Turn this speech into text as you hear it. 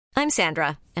I'm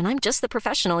Sandra, and I'm just the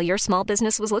professional your small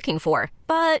business was looking for.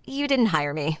 But you didn't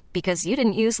hire me because you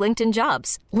didn't use LinkedIn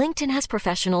Jobs. LinkedIn has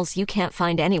professionals you can't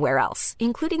find anywhere else,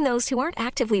 including those who aren't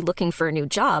actively looking for a new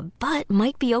job, but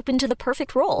might be open to the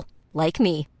perfect role, like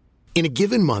me. In a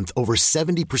given month, over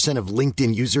 70% of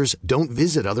LinkedIn users don't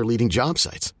visit other leading job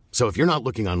sites. So if you're not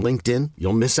looking on LinkedIn,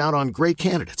 you'll miss out on great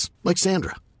candidates like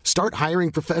Sandra. Start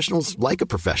hiring professionals like a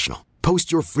professional.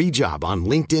 Post your free job on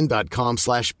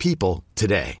linkedin.com/people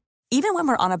today. Even when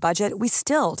we're on a budget, we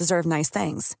still deserve nice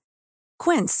things.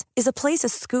 Quince is a place to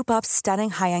scoop up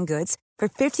stunning high-end goods for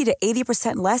 50 to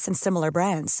 80% less than similar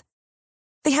brands.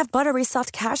 They have buttery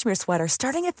soft cashmere sweaters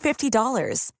starting at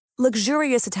 $50,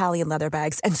 luxurious Italian leather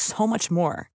bags, and so much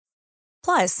more.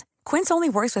 Plus, Quince only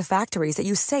works with factories that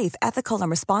use safe, ethical, and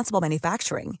responsible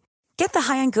manufacturing. Get the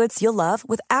high-end goods you'll love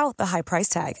without the high price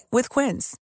tag with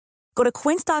Quince. Go to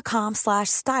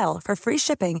quince.com/style for free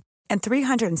shipping and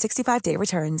 365-day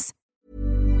returns.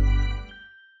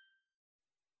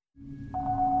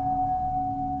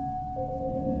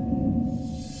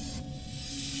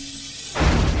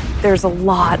 There's a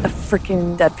lot of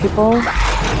freaking dead people.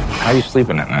 How are you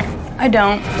sleeping at night? I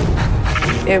don't.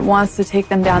 It wants to take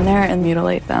them down there and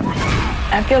mutilate them.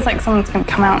 It feels like someone's gonna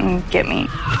come out and get me.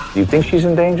 Do you think she's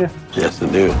in danger? Yes, I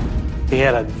do. He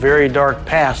had a very dark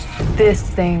past. This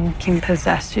thing can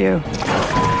possess you.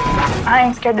 I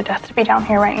am scared to death to be down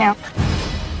here right now.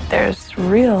 There's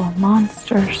real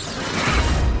monsters.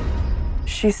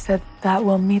 She said that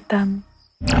we'll meet them.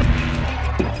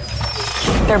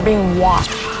 They're being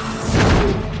watched.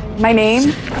 My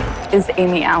name is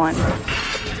Amy Allen.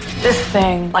 This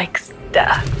thing likes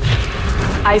death.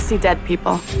 I see dead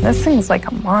people. This thing's like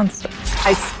a monster.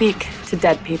 I speak to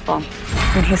dead people,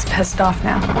 and he's pissed off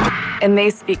now. And they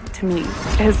speak to me.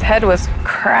 His head was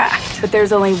cracked. But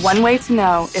there's only one way to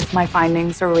know if my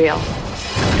findings are real.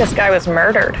 This guy was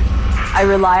murdered. I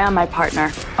rely on my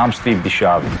partner. I'm Steve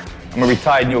DeShavi. I'm a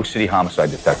retired New York City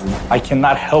homicide detective. I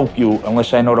cannot help you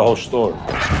unless I know the whole story.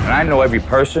 And I know every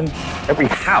person, every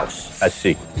house has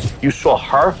secrets. You saw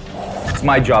her, it's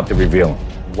my job to reveal them.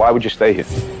 Why would you stay here?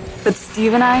 But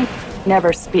Steve and I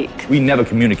never speak. We never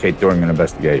communicate during an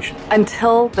investigation.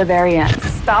 Until the very end.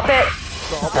 Stop it.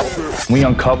 We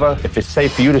uncover if it's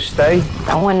safe for you to stay.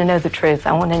 I want to know the truth.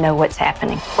 I want to know what's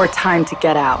happening. Or time to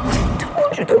get out. I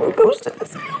told you there were ghosts in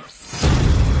this house.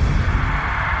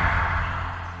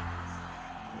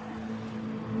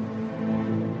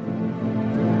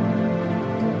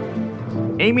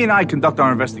 Amy and I conduct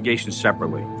our investigations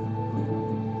separately.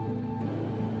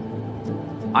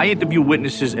 I interview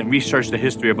witnesses and research the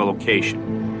history of a location,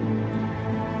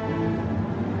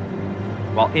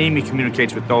 while Amy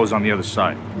communicates with those on the other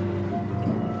side.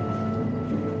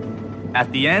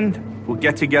 At the end, we'll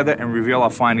get together and reveal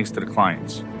our findings to the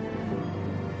clients.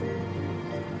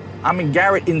 I'm in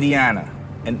Garrett, Indiana,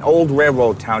 an old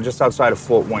railroad town just outside of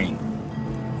Fort Wayne.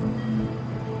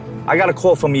 I got a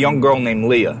call from a young girl named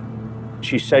Leah.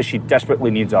 She says she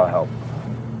desperately needs our help.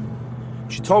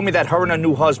 She told me that her and her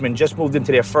new husband just moved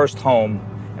into their first home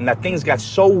and that things got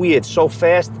so weird so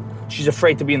fast, she's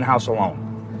afraid to be in the house alone.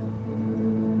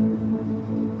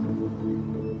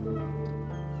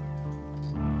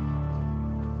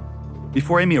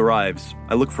 Before Amy arrives,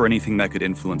 I look for anything that could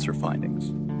influence her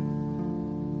findings.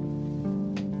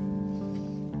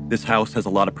 This house has a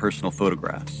lot of personal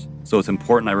photographs, so it's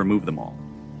important I remove them all.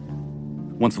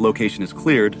 Once the location is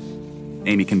cleared,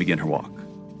 Amy can begin her walk.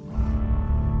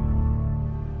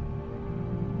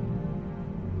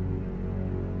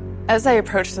 As I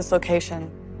approach this location,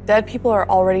 dead people are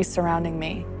already surrounding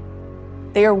me.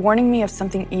 They are warning me of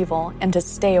something evil and to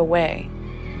stay away.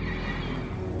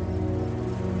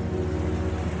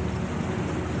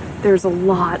 There's a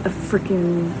lot of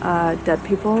freaking dead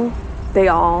people. They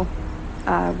all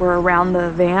were around the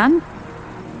van.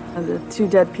 The two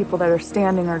dead people that are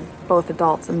standing are both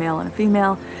adults, a male and a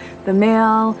female. The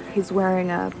male, he's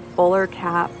wearing a bowler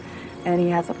cap and he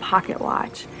has a pocket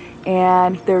watch.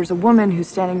 And there's a woman who's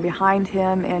standing behind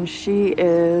him and she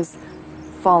is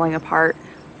falling apart.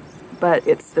 But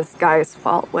it's this guy's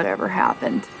fault, whatever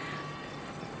happened.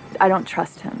 I don't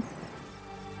trust him.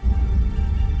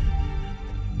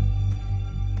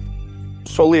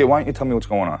 So Leah, why don't you tell me what's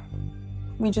going on?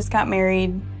 We just got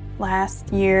married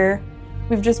last year.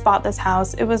 We've just bought this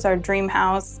house. It was our dream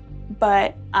house,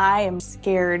 but I am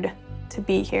scared to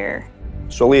be here.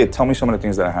 So Leah, tell me some of the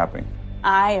things that are happening.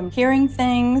 I am hearing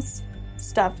things.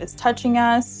 Stuff is touching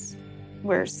us.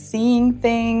 We're seeing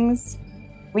things.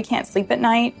 We can't sleep at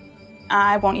night.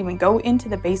 I won't even go into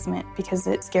the basement because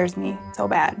it scares me so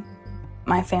bad.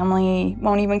 My family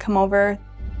won't even come over.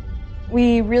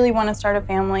 We really want to start a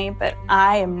family, but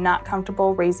I am not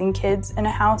comfortable raising kids in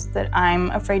a house that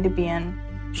I'm afraid to be in.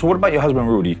 So what about your husband,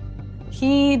 Rudy?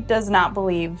 He does not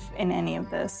believe in any of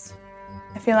this.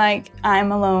 I feel like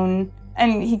I'm alone,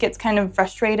 and he gets kind of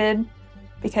frustrated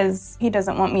because he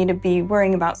doesn't want me to be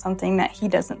worrying about something that he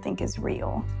doesn't think is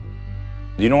real.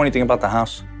 Do you know anything about the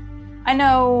house? I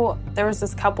know there was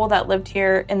this couple that lived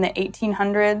here in the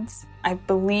 1800s. I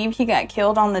believe he got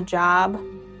killed on the job,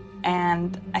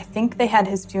 and I think they had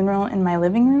his funeral in my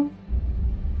living room.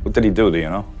 What did he do you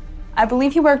know? I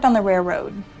believe he worked on the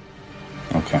railroad.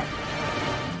 Okay.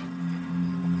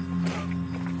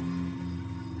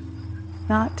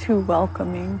 Not too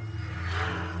welcoming.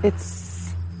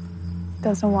 It's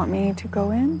doesn't want me to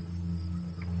go in.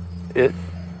 It?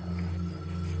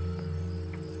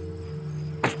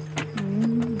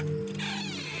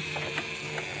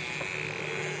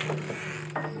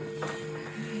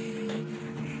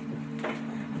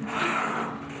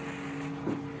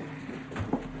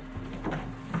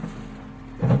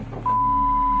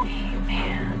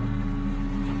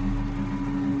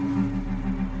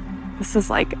 This is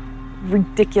like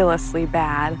ridiculously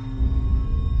bad.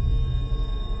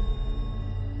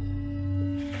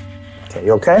 Okay,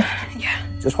 you okay? Yeah.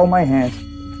 Just hold my hand.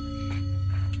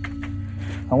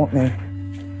 Don't want me.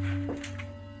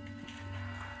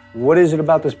 What is it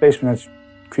about this basement that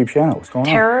creeps you out? What's going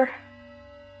on? Terror.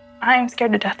 I'm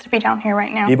scared to death to be down here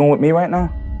right now. Even with me right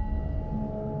now?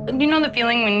 You know the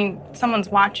feeling when someone's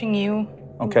watching you?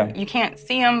 Okay. You can't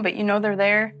see them, but you know they're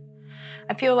there.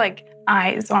 I feel like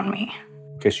eyes on me.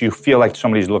 Okay, so you feel like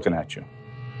somebody's looking at you.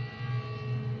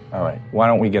 All right, why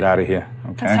don't we get out of here,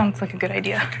 okay? That sounds like a good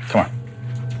idea. Come on.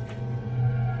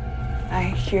 I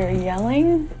hear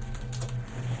yelling,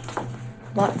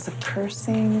 lots of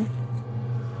cursing.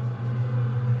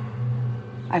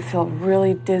 I feel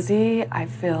really dizzy. I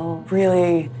feel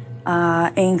really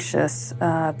anxious,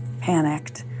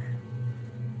 panicked.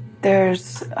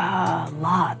 There's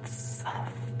lots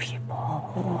of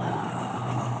people.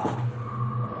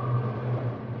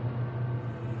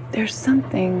 There's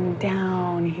something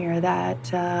down here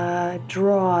that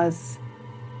draws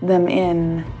them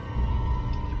in.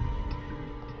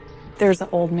 There's an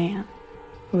old man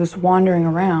who was wandering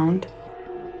around,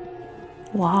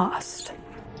 lost.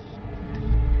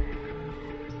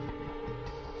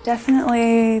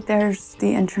 Definitely there's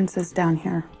the entrances down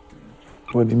here.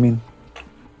 What do you mean?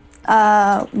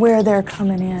 Where they're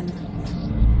coming in.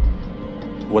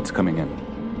 What's coming in?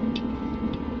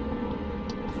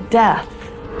 Death.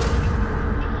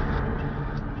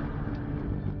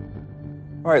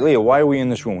 All right, Leah, why are we in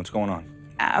this room? What's going on?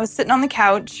 I was sitting on the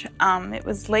couch. It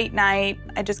was late night.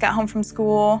 I just got home from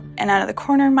school, and out of the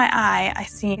corner of my eye, I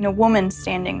see a woman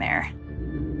standing there.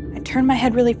 I turn my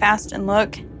head really fast and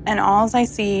look, and all I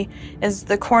see is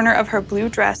the corner of her blue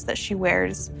dress that she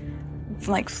wears,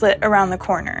 like flit around the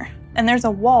corner. And there's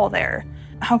a wall there.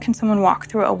 How can someone walk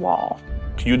through a wall?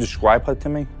 Can you describe her to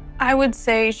me? I would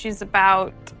say she's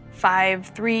about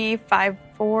 5'3",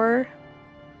 5'4".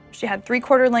 She had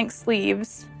 3/4 length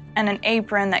sleeves and an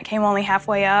apron that came only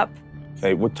halfway up.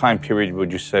 Okay, what time period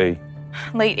would you say?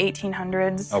 Late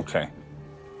 1800s. Okay.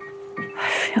 I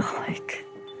feel like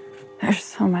there's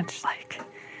so much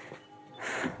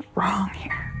wrong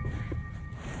here.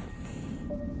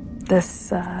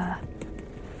 This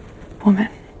woman,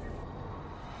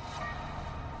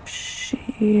 she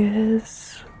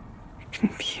is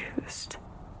confused.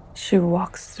 She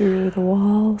walks through the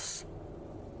walls.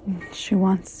 She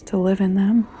wants to live in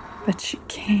them, but she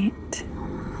can't.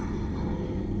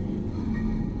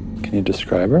 Can you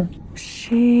describe her?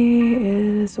 She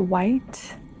is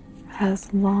white,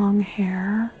 has long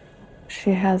hair.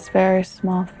 She has very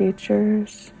small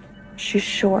features. She's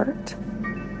short.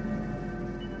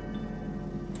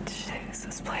 Jeez,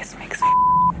 this place makes me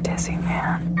dizzy,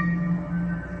 man.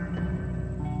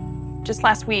 Just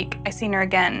last week, I seen her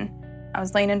again. I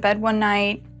was laying in bed one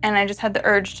night, and I just had the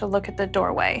urge to look at the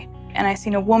doorway. And I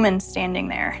seen a woman standing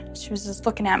there. She was just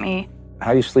looking at me.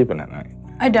 How are you sleeping at night?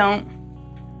 I don't.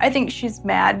 I think she's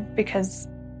mad because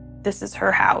this is her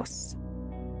house.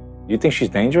 You think she's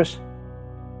dangerous?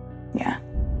 Yeah.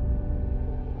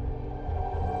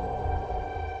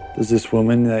 Does this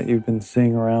woman that you've been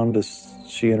seeing around, does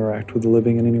she interact with the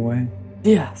living in any way?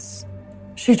 Yes.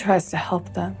 She tries to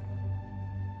help them.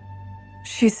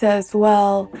 She says,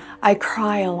 well, I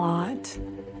cry a lot.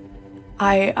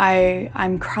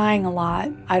 I'm crying a lot.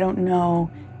 I don't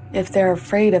know if they're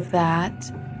afraid of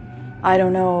that. I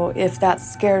don't know if that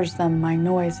scares them, my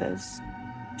noises.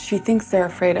 She thinks they're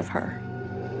afraid of her.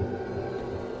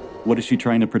 What is she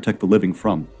trying to protect the living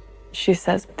from? She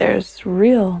says there's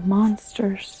real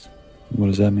monsters. What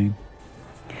does that mean?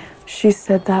 She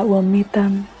said that we'll meet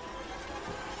them.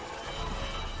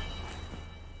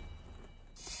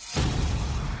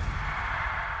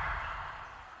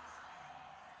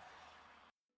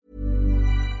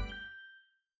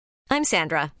 I'm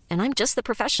Sandra, and I'm just the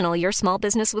professional your small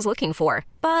business was looking for.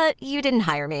 But you didn't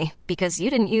hire me because you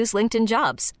didn't use LinkedIn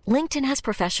Jobs. LinkedIn has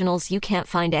professionals you can't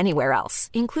find anywhere else,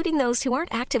 including those who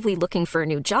aren't actively looking for a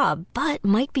new job, but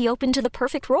might be open to the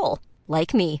perfect role,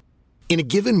 like me. In a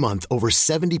given month, over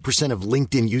 70% of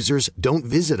LinkedIn users don't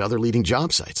visit other leading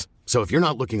job sites. So if you're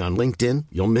not looking on LinkedIn,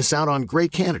 you'll miss out on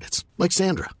great candidates like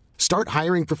Sandra. Start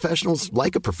hiring professionals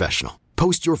like a professional.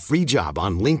 Post your free job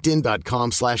on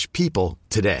linkedin.com/people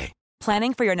today.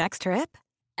 Planning for your next trip?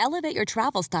 Elevate your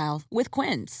travel style with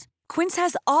Quince. Quince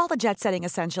has all the jet-setting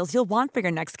essentials you'll want for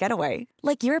your next getaway,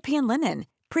 like European linen,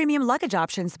 premium luggage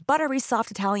options, buttery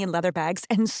soft Italian leather bags,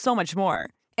 and so much more.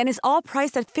 And is all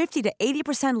priced at 50 to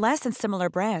 80% less than similar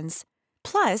brands.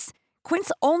 Plus,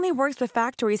 Quince only works with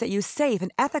factories that use safe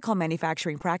and ethical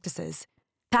manufacturing practices.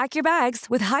 Pack your bags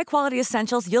with high-quality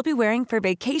essentials you'll be wearing for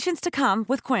vacations to come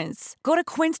with Quince. Go to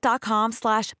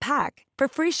quince.com/pack for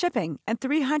free shipping and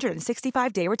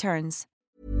 365-day returns.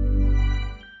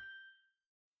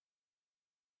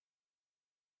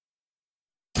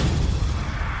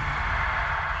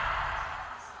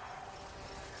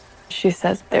 She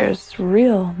says there's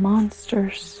real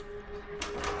monsters.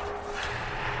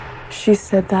 She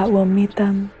said that we'll meet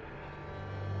them.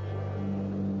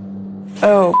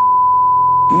 Oh,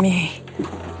 me.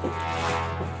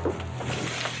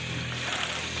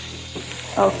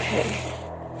 Okay.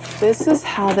 This is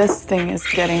how this thing is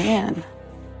getting in.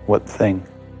 What thing?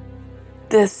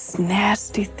 This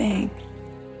nasty thing.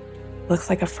 Looks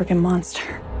like a freaking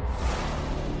monster.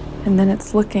 And then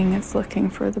it's looking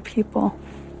for the people.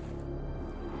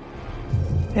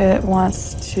 It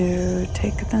wants to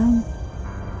take them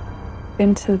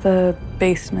into the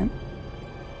basement.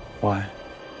 Why?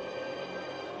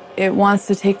 It wants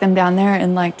to take them down there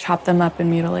and chop them up and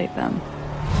mutilate them.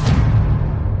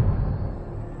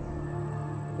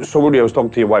 So, Rudy, I was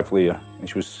talking to your wife, Leah, and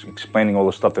she was explaining all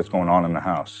the stuff that's going on in the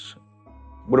house.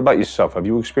 What about yourself? Have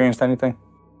you experienced anything?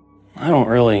 I don't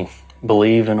really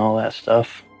believe in all that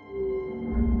stuff.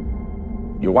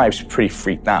 Your wife's pretty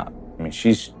freaked out. I mean,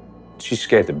 she's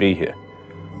scared to be here.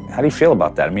 How do you feel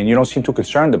about that? I mean, you don't seem too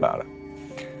concerned about it.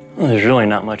 Well, there's really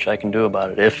not much I can do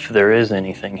about it, if there is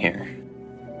anything here.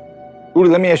 Rudy,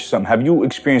 let me ask you something. Have you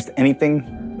experienced anything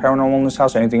paranormal in this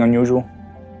house? Anything unusual?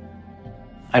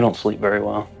 I don't sleep very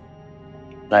well.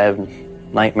 I have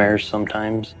nightmares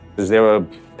sometimes. Is there a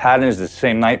pattern? Is it the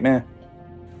same nightmare?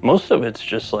 Most of it's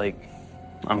just like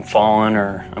I'm falling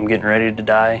or I'm getting ready to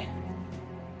die.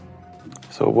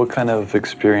 So what kind of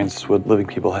experience would living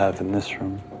people have in this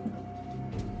room?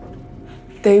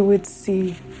 They would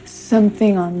see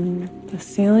something on the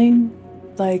ceiling,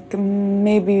 like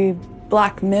maybe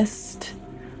black mist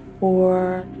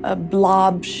or a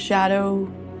blob shadow,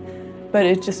 but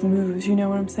it just moves, you know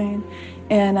what I'm saying?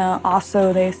 And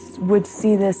also they would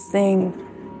see this thing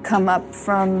come up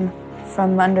from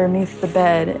underneath the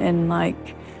bed and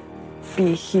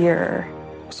be here.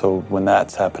 So when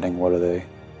that's happening, what are they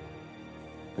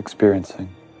experiencing?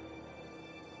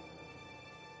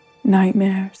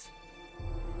 Nightmares.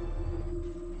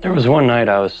 There was one night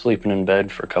I was sleeping in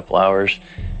bed for a couple hours,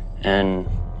 and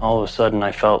all of a sudden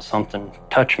I felt something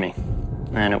touch me,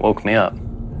 and it woke me up.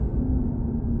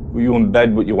 Were you in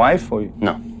bed with your wife? Or...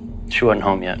 No, she wasn't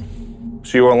home yet.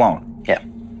 So you were alone? Yeah.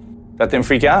 That didn't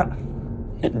freak you out?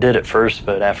 It did at first,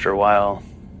 but after a while,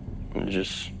 it was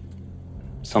just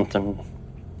something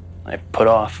I put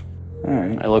off. All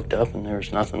right. I looked up and there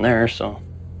was nothing there, so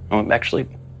I went back to sleep.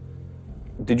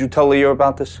 Did you tell Leo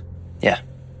about this? Yeah,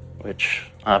 which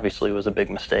obviously was a big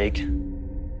mistake.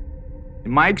 In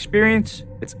my experience,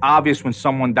 it's obvious when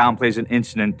someone downplays an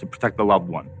incident to protect a loved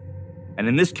one. And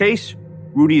in this case,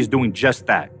 Rudy is doing just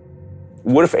that.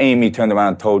 What if Amy turned around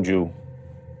and told you,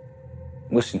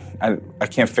 listen, I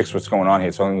can't fix what's going on here.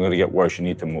 It's only going to get worse. You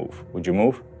need to move. Would you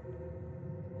move?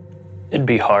 It'd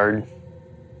be hard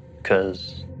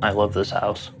because I love this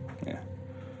house. Yeah.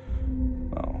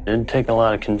 Well. It'd take a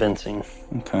lot of convincing.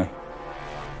 Okay.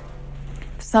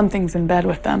 Something's in bed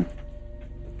with them.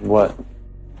 What?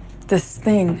 This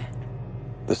thing.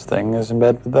 This thing is in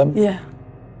bed with them? Yeah.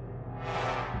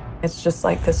 It's just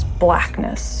like this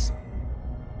blackness.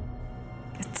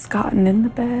 It's gotten in the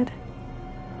bed.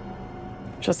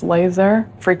 Just lays there,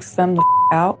 freaks them the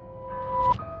out.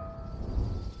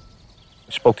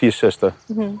 I spoke to your sister.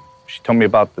 Mm-hmm. She told me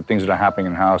about the things that are happening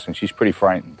in the house, and she's pretty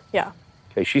frightened. Yeah.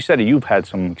 Okay, she said that you've had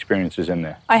some experiences in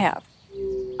there. I have.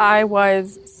 I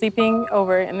was sleeping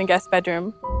over in the guest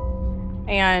bedroom,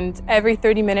 And every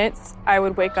 30 minutes, I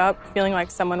would wake up feeling like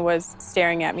someone was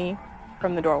staring at me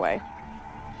from the doorway.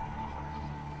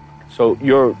 So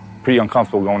you're pretty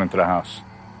uncomfortable going into the house?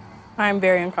 I'm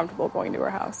very uncomfortable going to her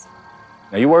house.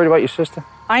 Are you worried about your sister?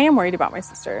 I am worried about my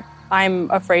sister.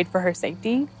 I'm afraid for her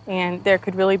safety, and there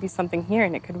could really be something here,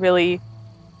 and it could really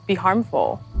be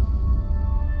harmful.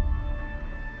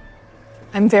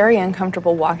 I'm very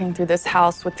uncomfortable walking through this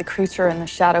house with the creature and the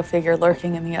shadow figure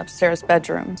lurking in the upstairs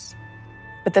bedrooms.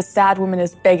 But the sad woman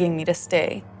is begging me to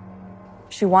stay.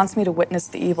 She wants me to witness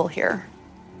the evil here.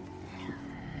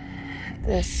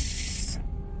 This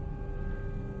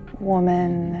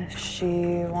woman,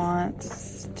 she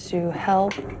wants to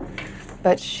help,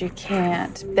 but she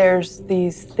can't. There's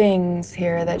these things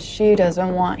here that she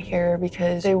doesn't want here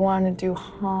because they want to do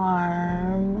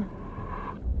harm.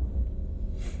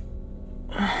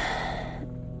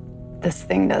 This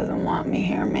thing doesn't want me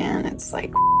here, man. It's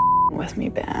like with me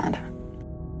bad.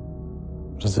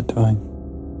 What is it doing?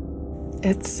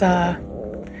 It's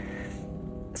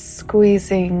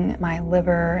squeezing my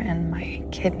liver and my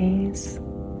kidneys.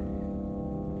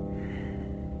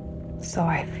 So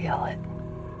I feel it.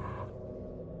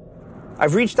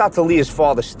 I've reached out to Leah's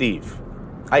father, Steve.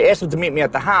 I asked him to meet me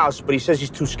at the house, but he says he's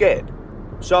too scared.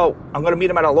 So I'm gonna meet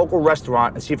him at a local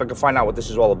restaurant and see if I can find out what this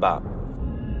is all about.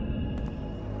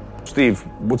 Steve,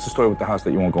 what's the story with the house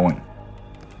that you won't go in?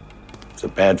 It's a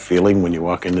bad feeling when you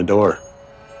walk in the door.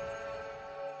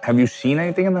 Have you seen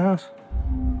anything in the house?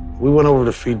 We went over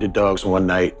to feed the dogs one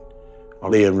night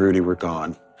while Leah and Rudy were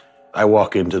gone. I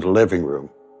walk into the living room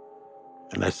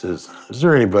and I says, "Is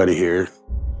there anybody here?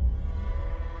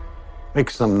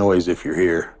 Make some noise if you're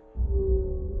here."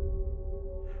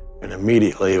 And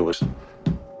immediately it was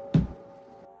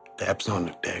taps on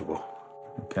the table.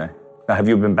 Okay. Now, have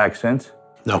you been back since?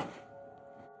 No.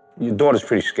 Your daughter's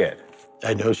pretty scared.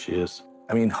 I know she is.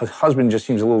 I mean, her husband just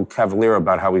seems a little cavalier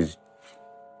about how his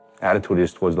attitude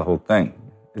is towards the whole thing.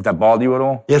 Does that bother you at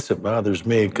all? Yes, it bothers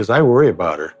me because I worry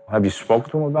about her. Have you spoken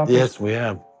to him about this? Yes, we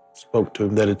have. Spoke to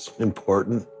him that it's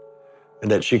important and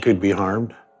that she could be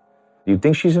harmed. Do you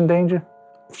think she's in danger?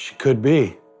 She could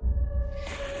be.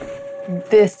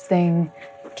 This thing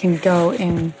can go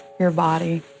in your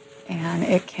body and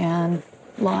it can,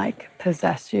 like,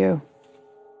 possess you.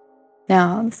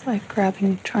 Now it's like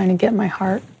trying to get my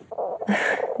heart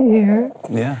here.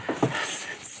 Yeah.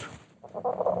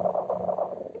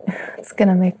 It's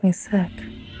gonna make me sick.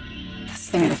 This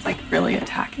thing is like really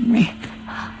attacking me.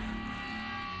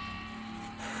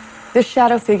 This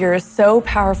shadow figure is so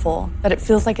powerful that it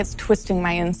feels like it's twisting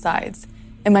my insides,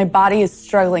 and my body is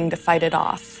struggling to fight it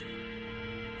off.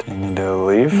 Do you need to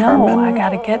leave? No, I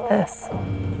gotta get this.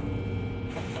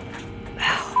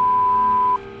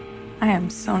 I am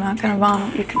so not gonna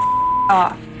vomit. You can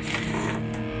off.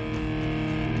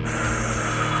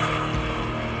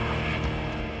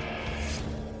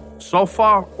 So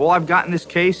far, all I've got in this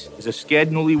case is a scared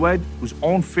newlywed whose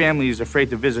own family is afraid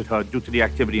to visit her due to the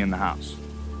activity in the house.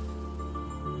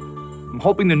 I'm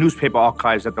hoping the newspaper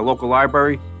archives at the local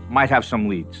library might have some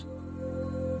leads.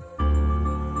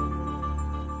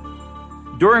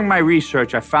 During my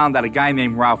research, I found that a guy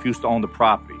named Ralph used to own the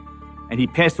property, and he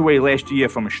passed away last year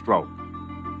from a stroke.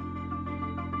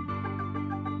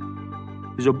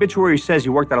 His obituary says he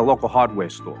worked at a local hardware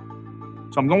store.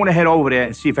 So I'm going to head over there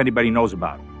and see if anybody knows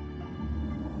about him.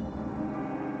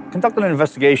 Conducted an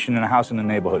investigation in a house in the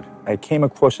neighborhood. I came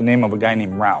across the name of a guy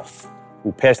named Ralph,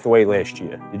 who passed away last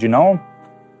year. Did you know him?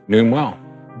 Knew him well.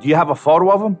 Do you have a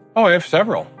photo of him? Oh, I have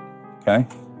several. Okay.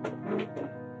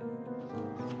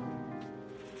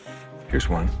 Here's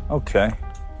one. Okay.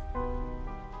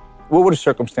 What were the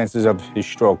circumstances of his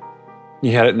stroke?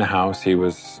 He had it in the house. He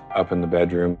was up in the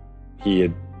bedroom. He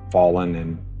had fallen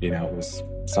and, it was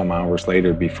some hours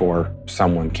later before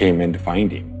someone came in to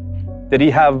find him. Did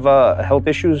he have health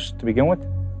issues to begin with?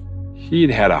 He'd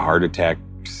had a heart attack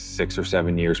 6 or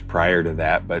 7 years prior to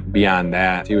that, but beyond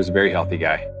that, he was a very healthy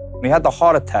guy. When he had the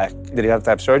heart attack, did he have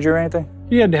to have surgery or anything?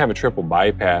 He had to have a triple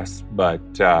bypass, but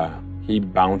he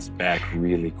bounced back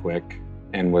really quick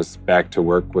and was back to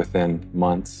work within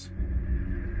months.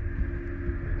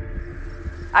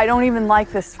 I don't even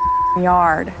like this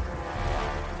yard.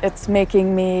 It's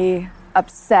making me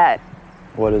upset.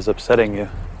 What is upsetting you?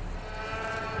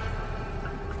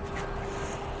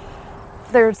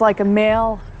 There's like a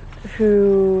male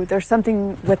who, there's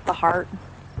something with the heart.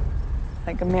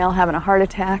 Like a male having a heart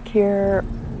attack here.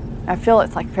 I feel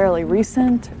it's like fairly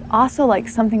recent. Also like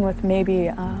something with maybe,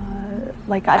 I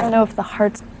don't know if the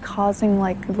heart's causing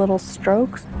like little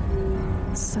strokes.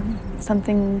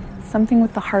 Something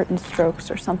with the heart and strokes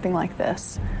or something like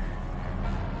this.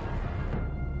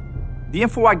 The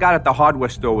info I got at the hardware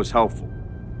store was helpful.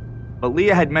 But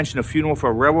Leah had mentioned a funeral for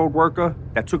a railroad worker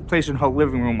that took place in her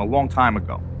living room a long time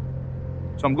ago.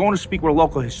 So I'm going to speak with a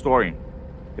local historian.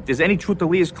 If there's any truth to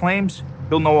Leah's claims,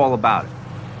 he'll know all about it.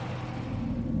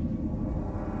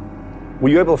 Were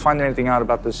you able to find anything out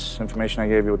about this information I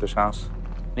gave you with this house?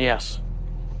 Yes.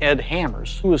 Ed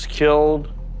Hammers, who was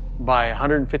killed by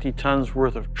 150 tons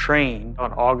worth of train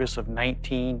on August of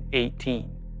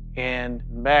 1918. And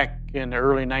back in the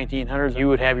early 1900s, you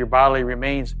would have your bodily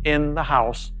remains in the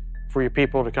house for your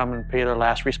people to come and pay their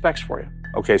last respects for you.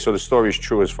 Okay, so the story is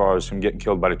true as far as him getting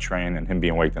killed by the train and him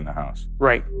being waked in the house.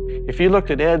 Right. If you looked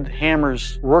at Ed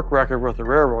Hammers' work record with the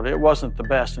railroad, it wasn't the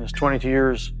best. In his 22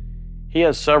 years, he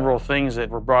had several things that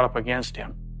were brought up against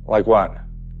him. Like what?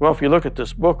 Well, if you look at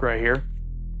this book right here,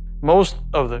 most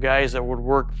of the guys that would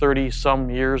work 30-some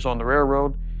years on the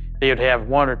railroad, they would have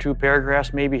 1 or 2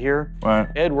 paragraphs maybe here. Right.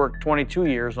 Ed worked 22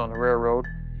 years on the railroad.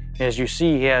 As you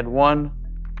see, he had 1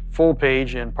 full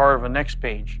page and part of a next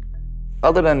page.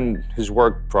 Other than his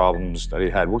work problems that he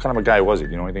had, what kind of a guy was he?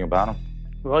 Do you know anything about him?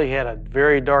 Well, he had a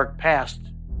very dark past.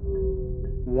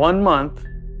 1 month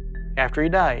after he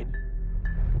died,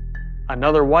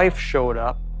 another wife showed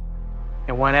up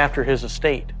and went after his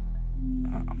estate.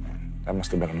 Oh, man. That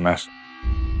must have been a mess.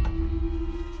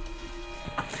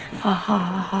 Ha ha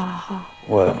ha ha.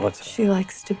 What's She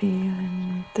likes to be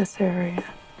in this area.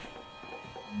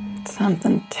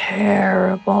 Something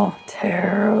terrible,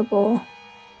 terrible.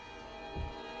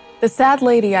 The sad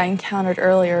lady I encountered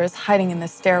earlier is hiding in the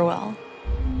stairwell.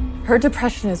 Her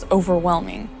depression is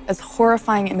overwhelming as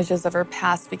horrifying images of her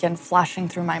past begin flashing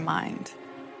through my mind.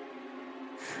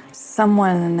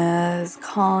 Someone is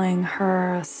calling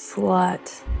her a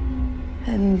slut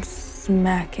and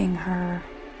smacking her.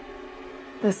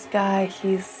 This guy,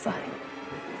 he's like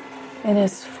in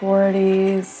his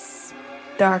 40s,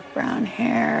 dark brown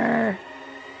hair.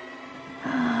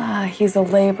 He's a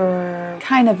laborer,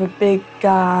 kind of a big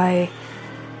guy,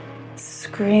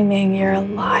 screaming, "You're a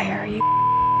liar, you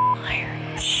liar,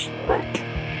 you slut."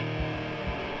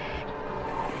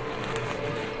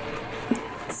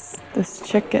 It's this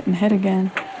chick getting hit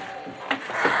again.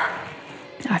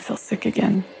 I feel sick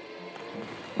again.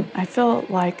 I feel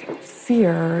like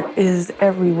fear is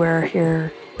everywhere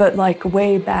here, but like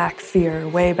way back fear,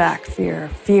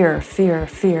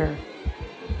 fear.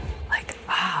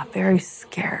 Very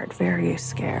scared, very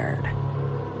scared.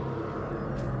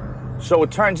 So it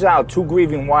turns out 2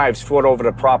 grieving wives fought over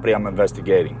the property I'm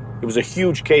investigating. It was a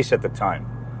huge case at the time.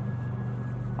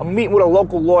 I'm meeting with a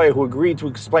local lawyer who agreed to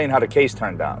explain how the case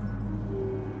turned out.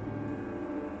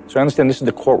 So I understand this is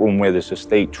the courtroom where this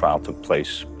estate trial took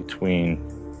place between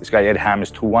this guy Ed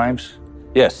Hammers' 2 wives?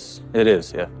 Yes, it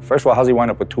is, yeah. First of all, how's he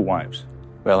wind up with 2 wives?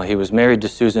 Well, he was married to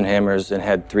Susan Hammers and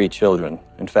had 3 children.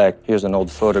 In fact, here's an old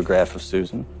photograph of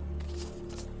Susan.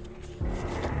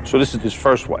 So this is his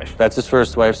first wife? That's his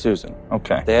first wife, Susan.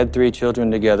 Okay. They had 3 children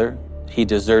together. He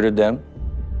deserted them.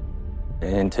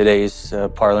 In today's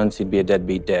parlance, he'd be a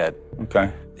deadbeat dad.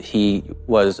 Okay. He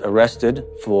was arrested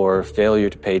for failure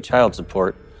to pay child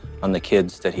support on the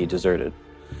kids that he deserted.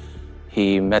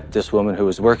 He met this woman who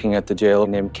was working at the jail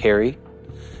named Carrie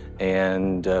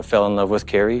and fell in love with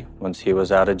Carrie. Once he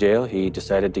was out of jail, he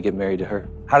decided to get married to her.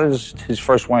 How does his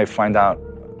first wife find out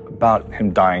about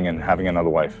him dying and having another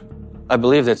wife? I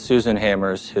believe that Susan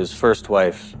Hammers, his first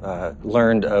wife,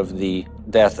 learned of the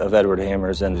death of Edward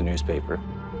Hammers in the newspaper.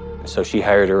 So she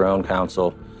hired her own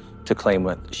counsel to claim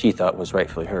what she thought was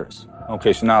rightfully hers.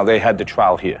 Okay, so now they had the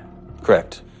trial here.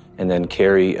 Correct. And then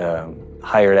Carrie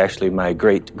hired actually my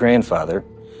great-grandfather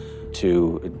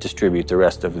to distribute the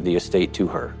rest of the estate to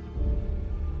her.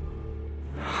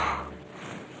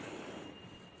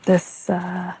 This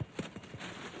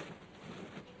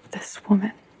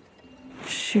woman,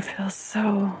 she feels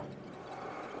so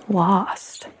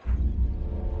lost.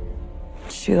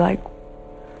 She like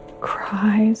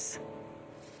cries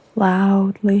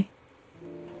loudly,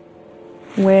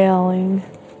 wailing,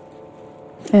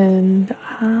 and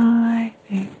I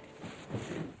think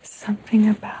something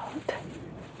about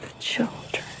the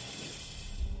children.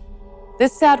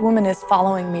 This sad woman is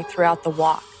following me throughout the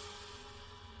walk.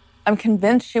 I'm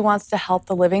convinced she wants to help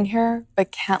the living here,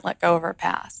 but can't let go of her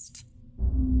past.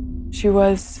 She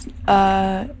was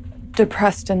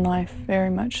depressed in life, very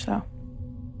much so.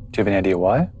 Do you have any idea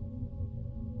why?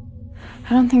 I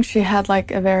don't think she had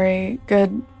like a very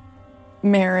good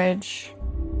marriage,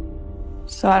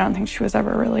 so I don't think she was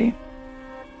ever really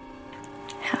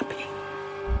happy.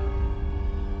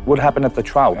 What happened at the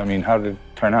trial? I mean, how did it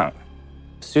turn out?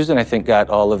 Susan, I think, got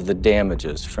all of the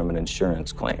damages from an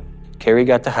insurance claim. Carrie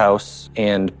got the house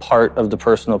and part of the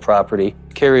personal property.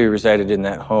 Carrie resided in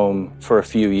that home for a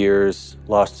few years,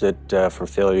 lost it for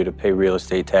failure to pay real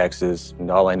estate taxes. And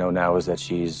all I know now is that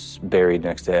she's buried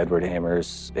next to Edward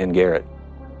Hammers in Garrett.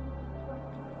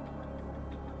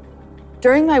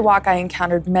 During my walk, I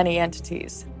encountered many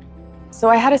entities. So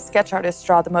I had a sketch artist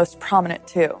draw the most prominent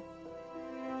two.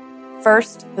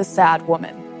 First, the sad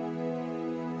woman.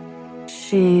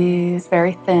 She's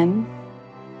very thin.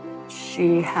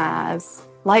 She has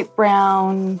light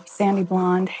brown, sandy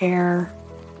blonde hair.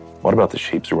 What about the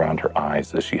shapes around her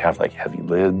eyes? Does she have like heavy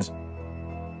lids?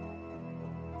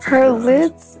 Her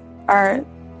lids are,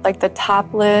 like the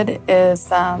top lid is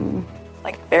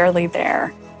like barely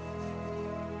there.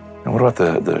 And what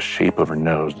about the shape of her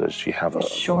nose? Does she have a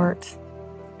short?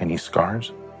 Any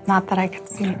scars? Not that I could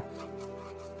see. Okay.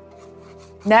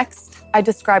 Next, I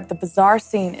described the bizarre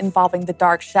scene involving the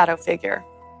dark shadow figure.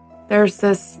 There's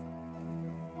this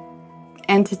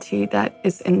entity that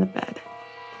is in the bed.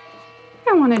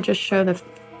 I want to just show the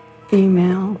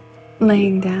female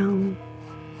laying down.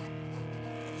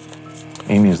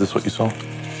 Amy, is this what you saw?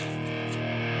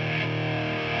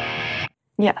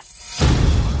 Yes.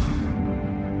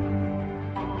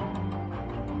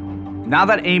 Now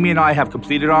that Amy and I have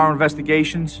completed our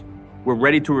investigations, we're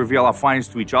ready to reveal our findings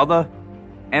to each other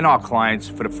and our clients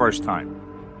for the first time.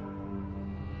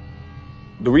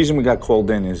 The reason we got called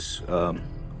in is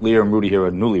Leah and Rudy here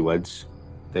are newlyweds.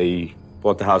 They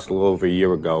bought the house a little over a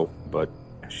year ago, but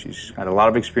she's had a lot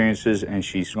of experiences and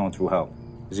she's going through hell.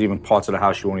 There's even parts of the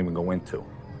house she won't even go into.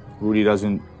 Rudy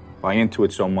doesn't buy into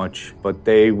it so much, but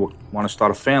they want to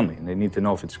start a family and they need to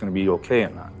know if it's going to be okay or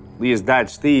not. Leah's dad,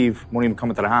 Steve, won't even come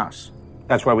into the house.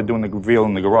 That's why we're doing the reveal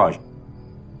in the garage.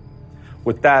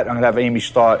 With that, I'm going to have Amy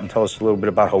start and tell us a little bit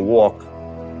about her walk.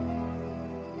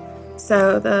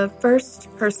 So the first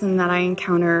person that I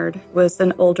encountered was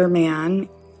an older man.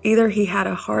 Either he had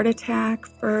a heart attack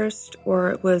first or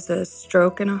it was a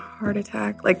stroke and a heart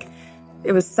attack. Like,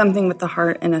 it was something with the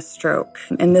heart and a stroke.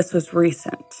 And this was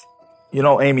recent. You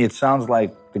know, Amy, it sounds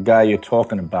like the guy you're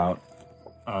talking about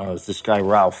is this guy,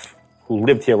 Ralph, who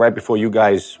lived here right before you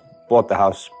guys bought the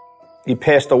house. He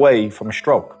passed away from a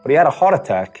stroke, but he had a heart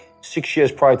attack 6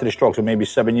 years prior to the stroke, so maybe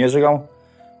 7 years ago.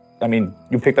 I mean,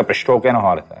 you picked up a stroke and a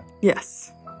heart attack.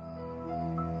 Yes.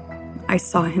 I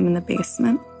saw him in the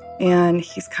basement, and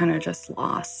he's kind of just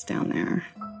lost down there.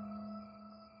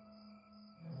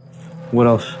 What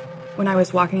else? When I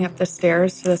was walking up the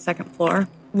stairs to the second floor,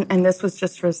 and this was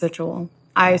just residual,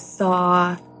 I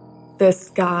saw this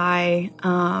guy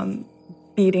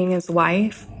beating his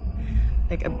wife.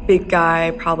 Like a big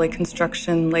guy, probably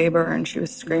construction labor, and she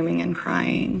was screaming and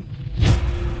crying.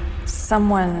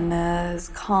 Someone is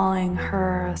calling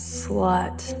her a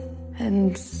slut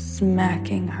and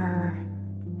smacking her,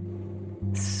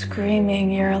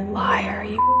 screaming, "You're a liar,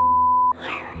 you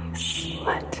liar, you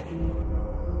slut."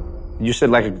 You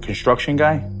said like a construction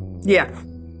guy? Yeah.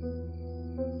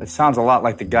 It sounds a lot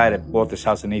like the guy that bought this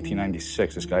house in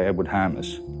 1896, this guy Edward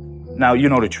Hammers. Now, you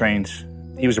know the trains.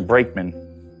 He was a brakeman.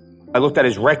 I looked at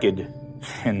his record,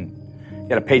 and he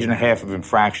had a page and a half of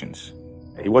infractions.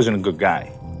 He wasn't a good guy,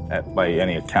 by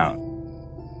any account.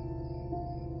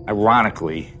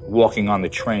 Ironically, walking on the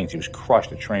trains, he was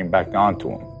crushed the train back onto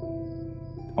him.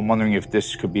 I'm wondering if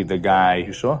this could be the guy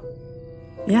you saw?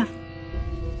 Yeah.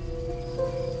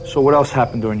 So what else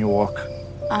happened during your walk?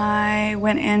 I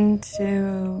went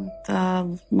into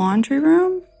the laundry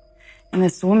room, and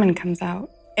this woman comes out.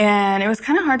 And it was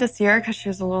kind of hard to see her because she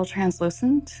was a little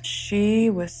translucent. She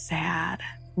was sad,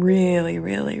 really,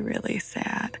 really, really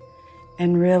sad,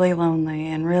 and really lonely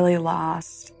and really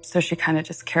lost. So she kind of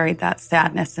just carried that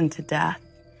sadness into death.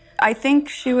 I think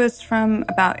she was from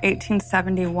about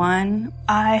 1871.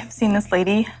 I have seen this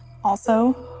lady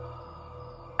also.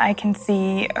 I can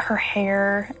see her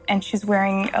hair, and she's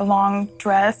wearing a long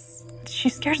dress. She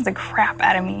scares the crap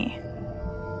out of me.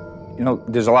 You know,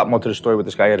 there's a lot more to the story with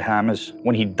this guy, Ed Hammers.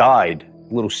 When he died,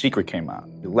 a little secret came out.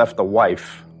 He left a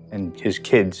wife and his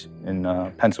kids in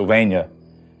Pennsylvania,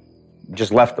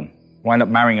 just left them. Wound up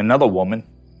marrying another woman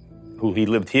who he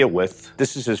lived here with.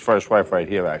 This is his first wife right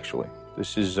here, actually.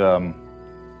 This is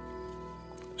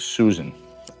Susan.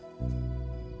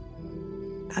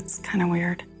 That's kind of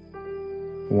weird.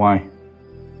 Why?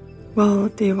 Well,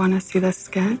 do you want to see the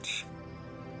sketch?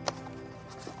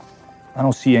 I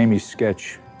don't see Amy's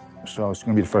sketch, so it's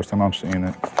going to be the first time I'm seeing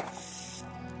it.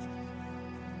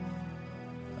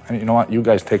 And you know what? You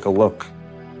guys take a look.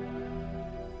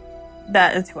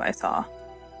 That is who I saw.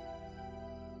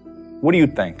 What do you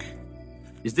think?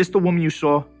 Is this the woman you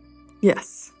saw?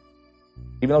 Yes.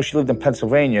 Even though she lived in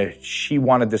Pennsylvania, she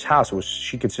wanted this house.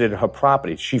 She considered it her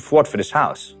property. She fought for this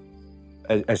house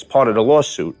as part of the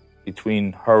lawsuit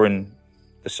between her and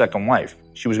the second wife.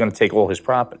 She was going to take all his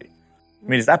property. I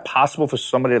mean, is that possible for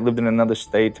somebody that lived in another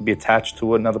state to be attached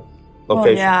to another location? Well,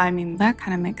 yeah, I mean, that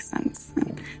kind of makes sense.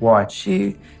 Why?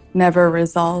 She never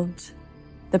resolved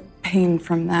the pain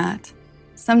from that.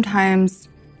 Sometimes,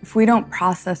 if we don't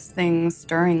process things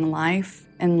during life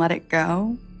and let it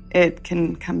go, it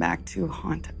can come back to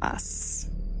haunt us.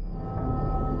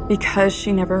 Because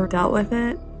she never dealt with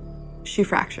it, she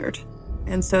fractured.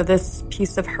 And so this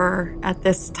piece of her at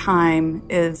this time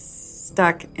is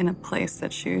stuck in a place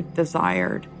that she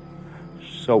desired.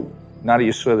 So now that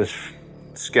you saw this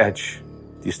sketch,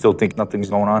 do you still think nothing's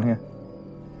going on here?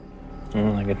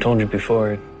 Well, like I told you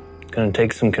before, it's going to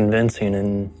take some convincing,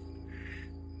 and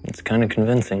it's kind of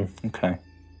convincing. Okay.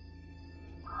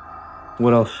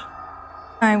 What else?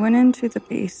 I went into the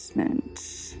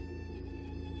basement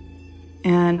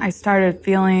and I started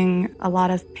feeling a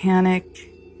lot of panic,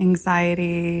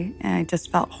 anxiety, and I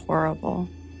just felt horrible.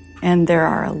 And there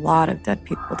are a lot of dead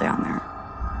people down there.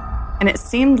 And it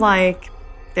seemed like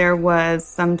there was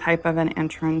some type of an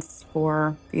entrance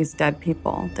for these dead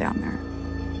people down there.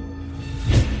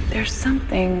 There's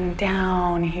something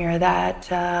down here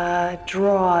that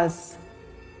draws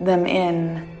them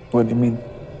in. What do you mean?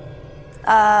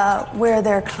 Where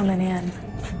they're coming in.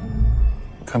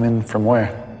 Come in from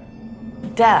where?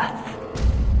 Death.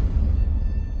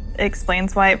 It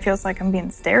explains why it feels like I'm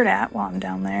being stared at while I'm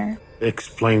down there. It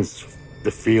explains the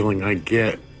feeling I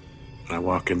get when I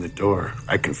walk in the door.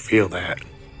 I can feel that.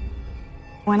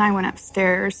 When I went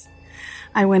upstairs,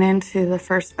 I went into the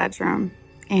first bedroom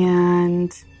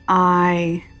and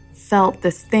I felt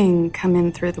this thing come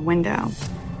in through the window.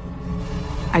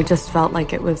 I just felt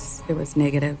like it was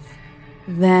negative.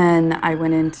 Then I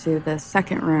went into the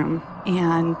second room,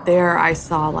 and there I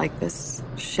saw like this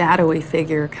shadowy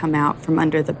figure come out from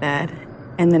under the bed,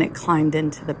 and then it climbed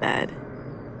into the bed.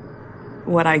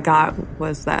 What I got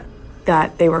was that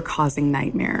they were causing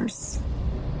nightmares.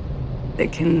 They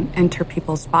can enter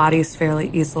people's bodies fairly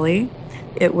easily.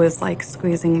 It was like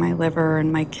squeezing my liver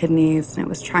and my kidneys, and it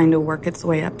was trying to work its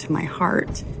way up to my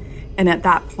heart. And at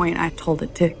that point, I told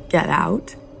it to get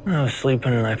out. I was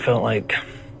sleeping and I felt like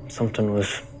something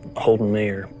was holding me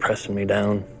or pressing me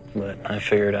down, but I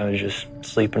figured I was just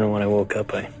sleeping, and when I woke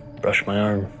up, I brushed my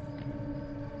arm.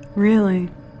 Really?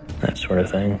 That sort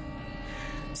of thing.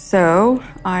 So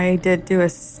I did do a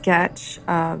sketch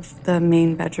of the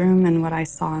main bedroom and what I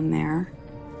saw in there.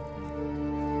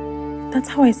 That's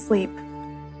how I sleep.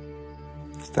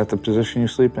 Is that the position you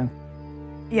sleep in?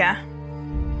 Yeah.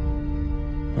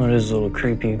 Well, it is a little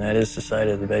creepy. That is the side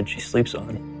of the bed she sleeps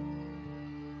on.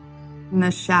 And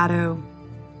the shadow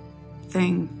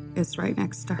thing is right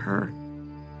next to her.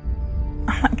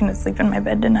 I'm not gonna sleep in my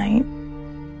bed tonight.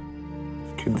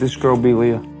 Could this girl be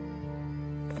Leah?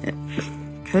 It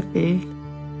could be.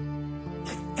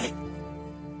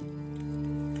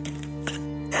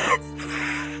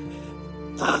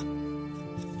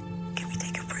 Can we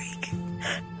take a break?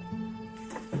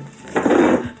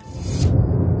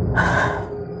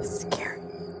 Scary.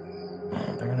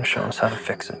 They're gonna show us how to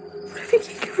fix it. What if you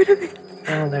can't get rid of it?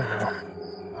 Oh, they will.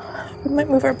 We might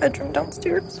move our bedroom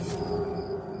downstairs.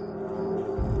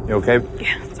 You okay?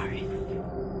 Yeah, sorry.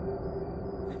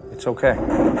 It's okay.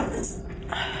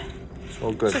 It's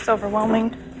all good. It's just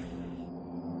overwhelming.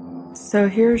 So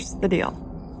here's the deal.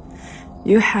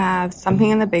 You have something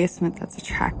in the basement that's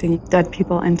attracting dead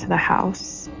people into the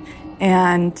house.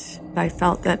 And I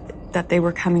felt that they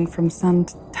were coming from some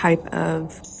type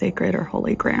of sacred or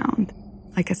holy ground,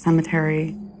 like a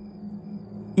cemetery.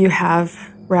 You have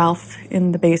Ralph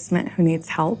in the basement who needs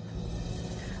help.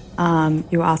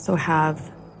 You also have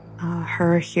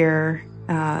her here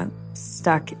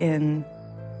stuck in,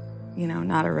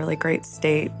 not a really great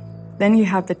state. Then you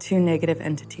have the two negative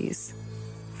entities.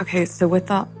 Okay, so with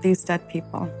these dead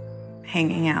people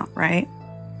hanging out, right?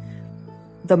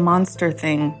 The monster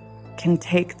thing can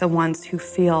take the ones who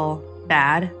feel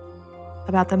bad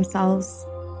about themselves,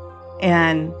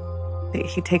 and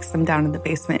he takes them down in the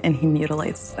basement and he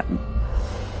mutilates them.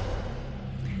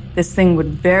 This thing would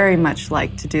very much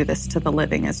like to do this to the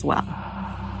living as well.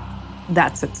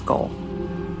 That's its goal.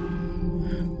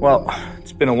 Well,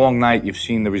 it's been a long night. You've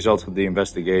seen the results of the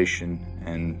investigation,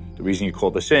 and the reason you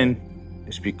called us in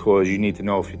is because you need to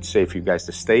know if it's safe for you guys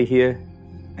to stay here,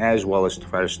 as well as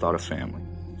try to start a family.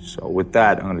 So with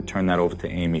that, I'm going to turn that over to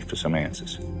Amy for some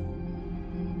answers.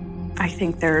 I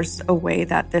think there's a way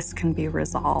that this can be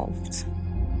resolved.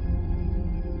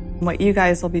 What you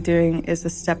guys will be doing is a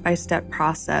step-by-step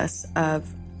process of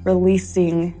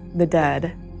releasing the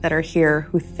dead that are here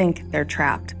who think they're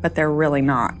trapped, but they're really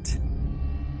not.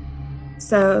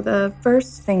 So the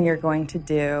first thing you're going to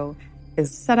do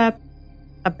is set up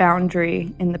a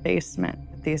boundary in the basement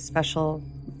with these special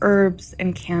herbs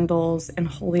and candles and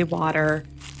holy water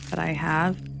that I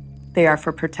have. They are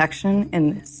for protection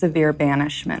and severe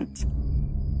banishment.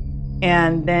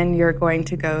 And then you're going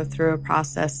to go through a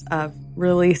process of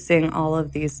releasing all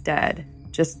of these dead,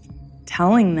 just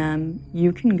telling them,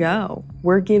 you can go.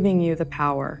 We're giving you the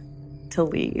power to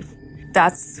leave.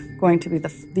 That's going to be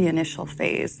the initial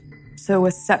phase. So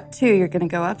with step 2, you're going to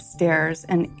go upstairs,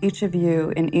 and each of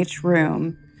you in each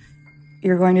room,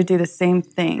 you're going to do the same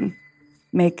thing.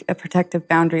 Make a protective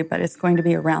boundary, but it's going to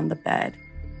be around the bed.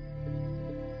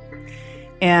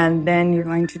 And then you're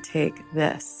going to take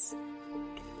this.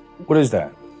 What is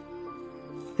that?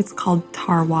 It's called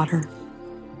tar water.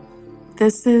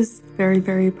 This is very,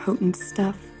 very potent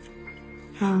stuff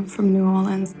from New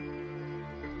Orleans.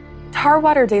 Tar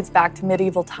water dates back to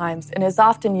medieval times and is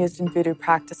often used in voodoo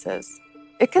practices.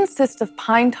 It consists of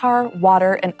pine tar,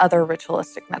 water, and other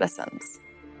ritualistic medicines.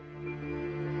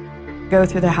 Go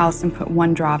through the house and put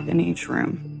 1 drop in each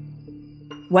room.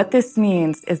 What this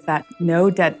means is that no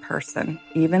dead person,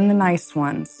 even the nice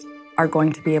ones, are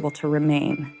going to be able to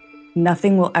remain.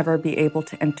 Nothing will ever be able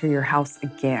to enter your house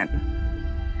again.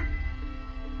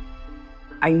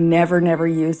 I never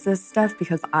use this stuff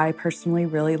because I personally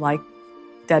really like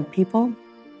dead people,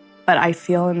 but I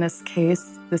feel in this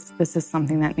case, this is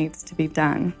something that needs to be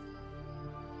done.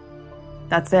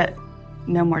 That's it.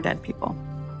 No more dead people,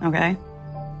 okay?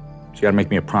 So you gotta make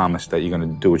me a promise that you're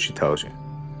gonna do what she tells you.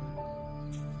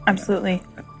 Absolutely.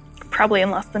 Probably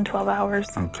in less than 12 hours.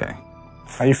 Okay.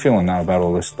 How you feeling now about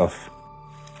all this stuff?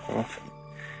 Well,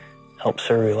 helps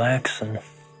her relax, and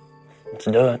let's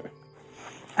do it.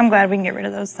 I'm glad we can get rid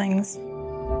of those things.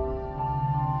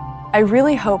 I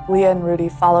really hope Leah and Rudy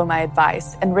follow my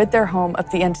advice and rid their home of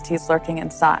the entities lurking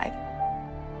inside.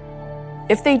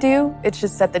 If they do, it should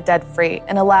set the dead free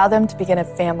and allow them to begin a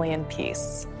family in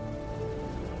peace.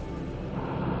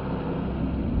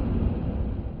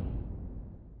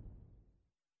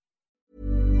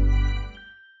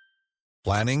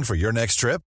 Planning for your next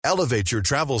trip? Elevate your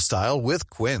travel style with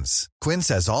Quince. Quince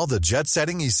has all the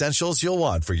jet-setting essentials you'll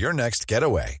want for your next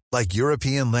getaway, like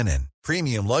European linen,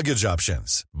 premium luggage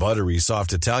options, buttery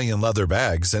soft Italian leather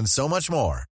bags, and so much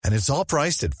more. And it's all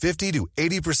priced at 50 to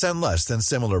 80% less than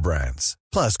similar brands.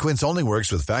 Plus, Quince only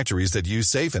works with factories that use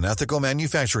safe and ethical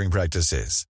manufacturing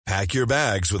practices. Pack your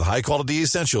bags with high-quality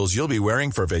essentials you'll be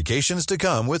wearing for vacations to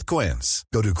come with Quince.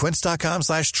 Go to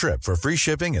quince.com/trip for free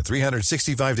shipping and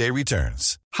 365-day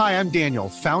returns. Hi, I'm Daniel,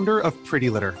 founder of Pretty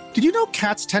Litter. Did you know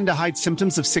cats tend to hide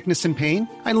symptoms of sickness and pain?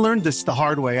 I learned this the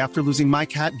hard way after losing my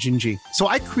cat, Gingy. So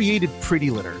I created Pretty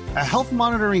Litter, a health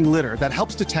monitoring litter that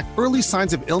helps detect early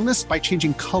signs of illness by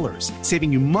changing colors,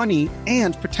 saving you money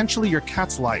and potentially your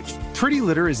cat's life. Pretty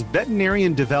Litter is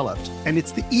veterinarian developed, and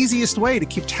it's the easiest way to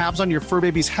keep tabs on your fur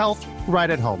baby's health right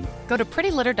at home. Go to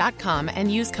prettylitter.com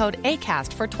and use code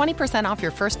ACAST for 20% off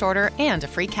your first order and a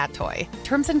free cat toy.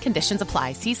 Terms and conditions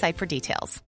apply. See site for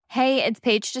details. Hey, it's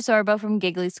Paige DeSorbo from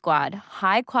Giggly Squad.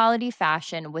 High quality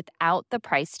fashion without the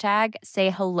price tag. Say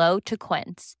hello to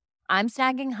Quince. I'm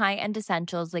snagging high-end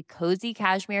essentials like cozy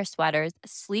cashmere sweaters,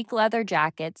 sleek leather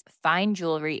jackets, fine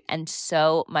jewelry, and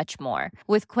so much more.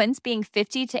 With Quince being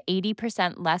 50 to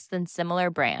 80% less than similar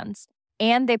brands.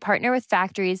 And they partner with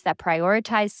factories that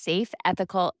prioritize safe,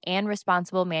 ethical, and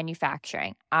responsible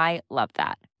manufacturing. I love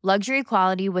that. Luxury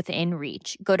quality within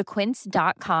reach. Go to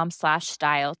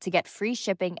quince.com/style to get free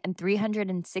shipping and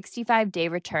 365-day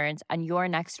returns on your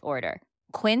next order.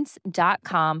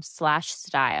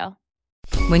 Quince.com/style.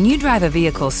 When you drive a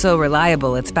vehicle so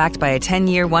reliable it's backed by a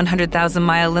 10-year,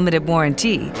 100,000-mile limited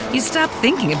warranty, you stop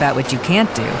thinking about what you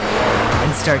can't do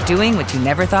and start doing what you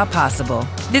never thought possible.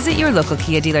 Visit your local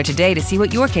Kia dealer today to see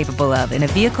what you're capable of in a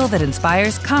vehicle that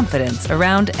inspires confidence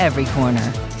around every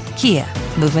corner. Kia,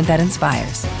 movement that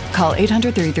inspires. Call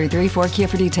 800-333-4KIA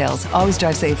for details. Always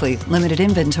drive safely. Limited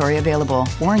inventory available.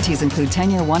 Warranties include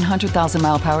 10-year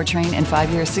 100,000-mile powertrain and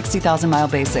 5-year 60,000-mile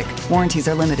basic. Warranties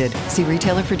are limited. See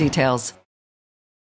retailer for details.